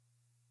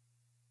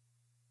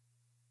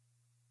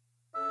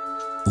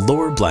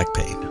Lower Black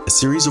Pain, a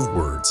series of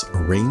words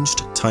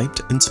arranged,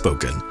 typed, and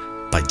spoken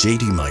by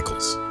J.D.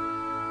 Michaels.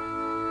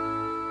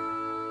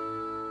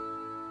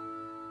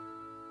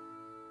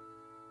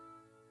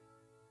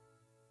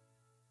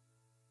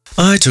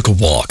 I took a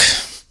walk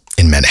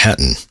in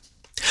Manhattan.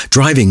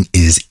 Driving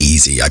is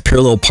easy. I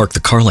parallel park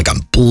the car like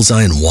I'm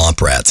bullseye and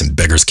womp rats in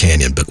Beggar's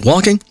Canyon, but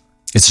walking,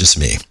 it's just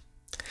me.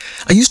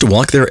 I used to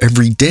walk there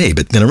every day,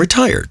 but then I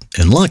retired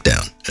and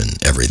lockdown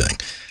and everything.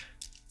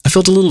 I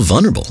felt a little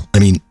vulnerable. I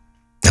mean,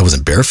 I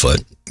wasn't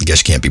barefoot. I guess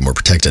you can't be more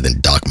protected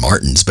than Doc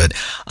Martens, but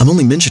I'm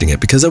only mentioning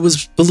it because I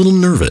was a little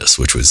nervous,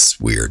 which was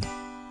weird.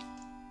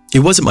 It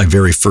wasn't my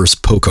very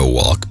first POCO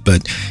walk,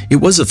 but it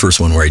was the first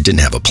one where I didn't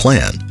have a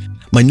plan.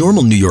 My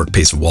normal New York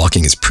pace of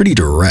walking is pretty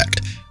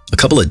direct. A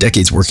couple of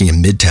decades working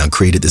in midtown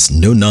created this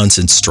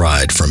no-nonsense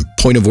stride from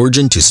point of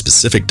origin to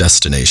specific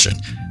destination.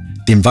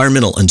 The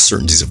environmental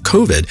uncertainties of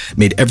COVID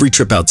made every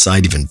trip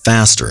outside even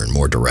faster and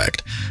more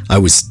direct. I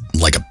was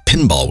like a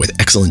pinball with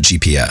excellent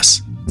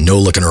GPS. No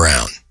looking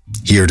around.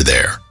 Here to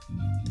there.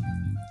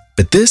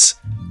 But this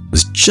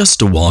was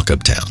just a walk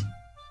uptown.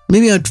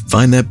 Maybe I'd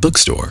find that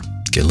bookstore,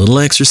 get a little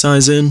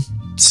exercise in,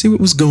 see what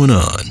was going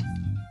on.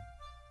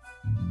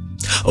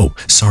 Oh,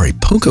 sorry,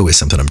 POCO is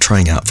something I'm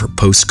trying out for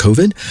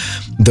post-COVID,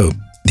 though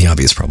the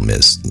obvious problem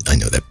is I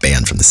know that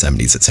band from the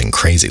 70s that sang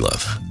Crazy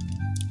Love.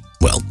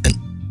 Well, and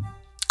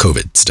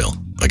COVID still,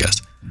 I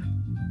guess.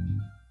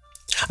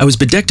 I was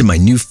bedecked in my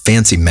new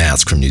fancy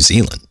mask from New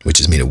Zealand, which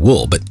is made of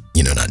wool, but,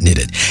 not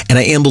knitted, and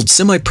I ambled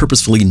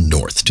semi-purposefully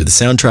north to the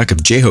soundtrack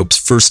of J-Hope's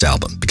first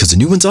album, because the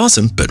new one's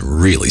awesome, but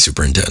really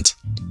super intense.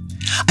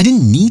 I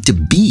didn't need to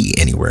be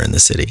anywhere in the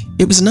city.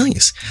 It was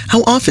nice.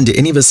 How often do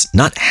any of us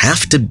not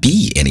have to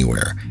be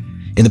anywhere?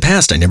 In the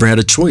past, I never had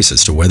a choice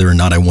as to whether or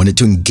not I wanted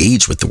to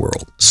engage with the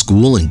world.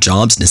 School and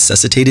jobs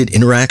necessitated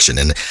interaction,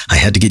 and I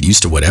had to get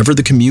used to whatever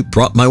the commute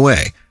brought my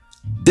way.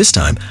 This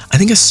time, I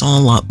think I saw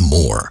a lot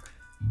more,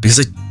 because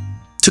I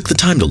took the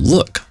time to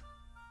look.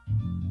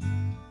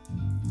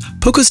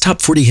 POCO's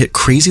top 40 hit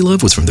Crazy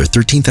Love was from their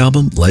 13th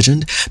album,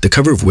 Legend, the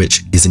cover of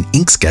which is an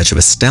ink sketch of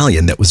a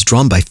stallion that was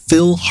drawn by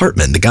Phil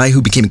Hartman, the guy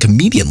who became a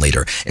comedian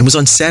later and was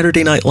on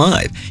Saturday Night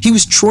Live. He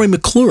was Troy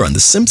McClure on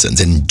The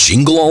Simpsons and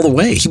Jingle All The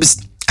Way. He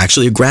was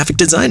actually a graphic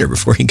designer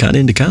before he got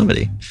into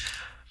comedy.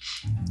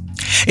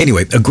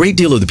 Anyway, a great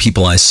deal of the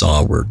people I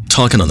saw were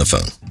talking on the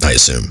phone, I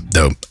assume,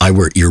 though I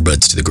wear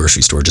earbuds to the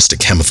grocery store just to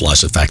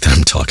camouflage the fact that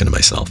I'm talking to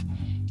myself.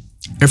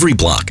 Every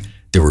block,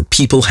 there were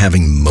people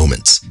having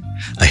moments.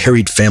 A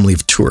harried family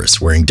of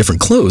tourists wearing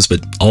different clothes,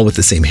 but all with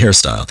the same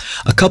hairstyle.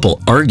 A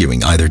couple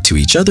arguing either to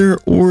each other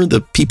or the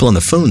people on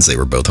the phones they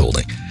were both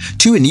holding.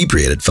 Two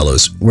inebriated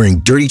fellows wearing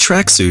dirty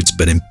tracksuits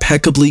but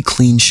impeccably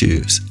clean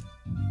shoes.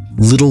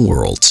 Little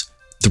worlds,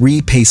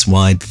 3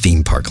 pace-wide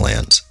theme park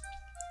lands.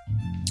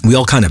 We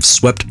all kind of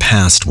swept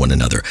past one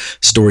another,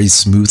 stories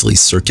smoothly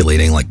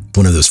circulating like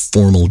one of those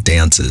formal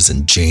dances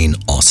in Jane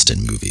Austen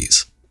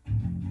movies.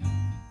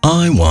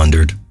 I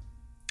wandered,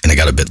 and I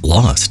got a bit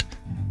lost.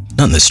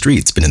 Not in the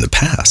streets, but in the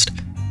past.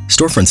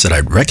 Storefronts that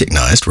I'd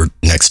recognized were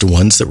next to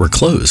ones that were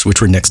closed,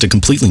 which were next to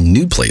completely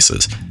new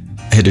places.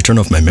 I had to turn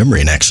off my memory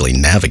and actually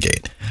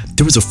navigate.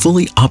 There was a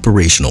fully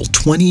operational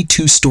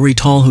 22-story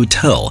tall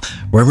hotel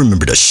where I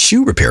remembered a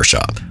shoe repair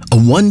shop, a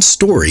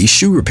 1-story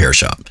shoe repair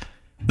shop.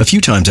 A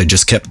few times I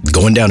just kept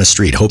going down a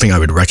street hoping I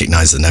would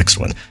recognize the next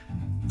one.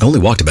 I only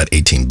walked about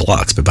 18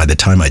 blocks, but by the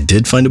time I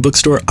did find a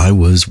bookstore, I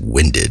was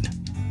winded.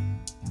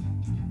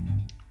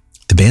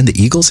 The band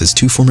The Eagles has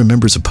 2 former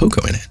members of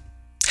POCO in it.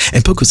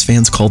 And POCO's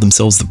fans call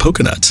themselves the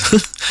Poconuts.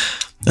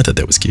 I thought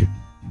that was cute.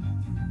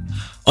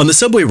 On the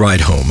subway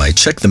ride home, I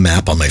checked the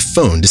map on my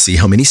phone to see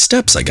how many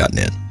steps I gotten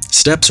in.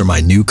 Steps are my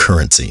new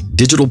currency,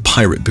 digital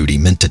pirate booty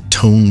meant to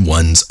tone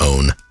one's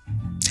own.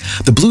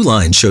 The blue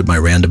line showed my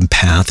random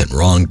path and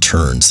wrong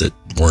turns that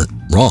weren't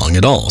wrong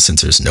at all,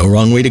 since there's no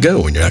wrong way to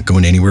go when you're not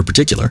going anywhere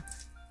particular.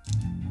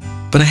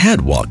 But I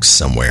had walked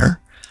somewhere.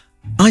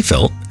 I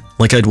felt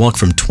like I'd walked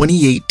from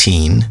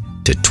 2018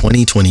 to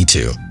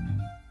 2022.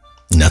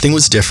 Nothing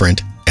was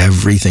different,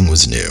 everything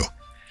was new.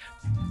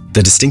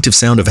 The distinctive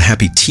sound of a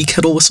happy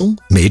teakettle whistle,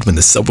 made when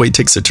the subway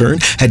takes a turn,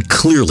 had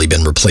clearly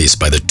been replaced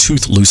by the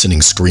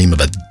tooth-loosening scream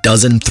of a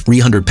dozen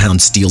 300-pound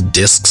steel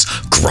discs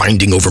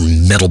grinding over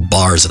metal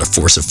bars at a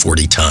force of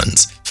 40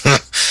 tons.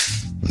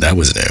 That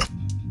was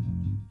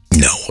new.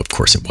 No, of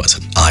course it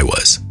wasn't. I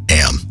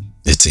am,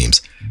 it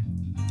seems.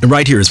 And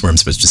right here is where I'm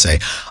supposed to say,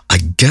 I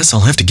guess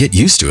I'll have to get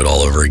used to it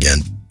all over again,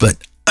 but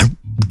I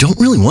don't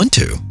really want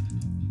to.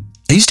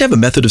 I used to have a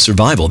method of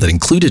survival that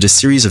included a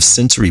series of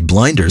sensory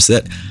blinders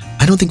that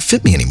I don't think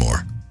fit me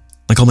anymore,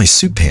 like all my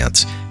suit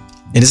pants.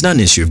 And it's not an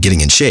issue of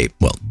getting in shape,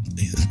 well,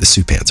 the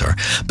suit pants are,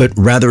 but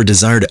rather a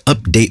desire to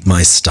update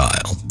my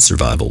style,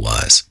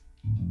 survival-wise.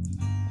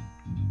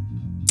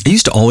 I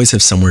used to always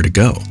have somewhere to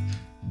go.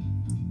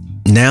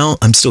 Now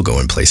I'm still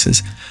going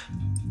places,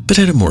 but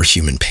at a more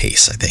human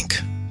pace, I think.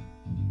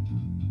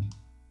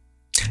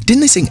 Didn't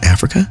they sing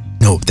Africa?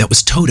 No, that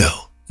was Toto,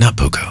 not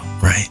POCO,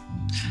 right?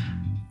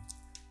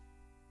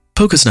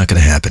 POCO's not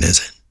going to happen,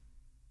 is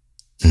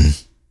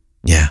it?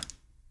 Yeah,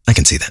 I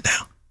can see that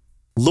now.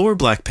 Lower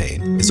Black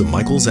Pain is a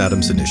Michaels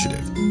Adams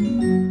initiative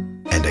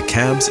and a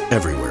Cabs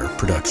Everywhere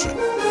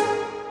production.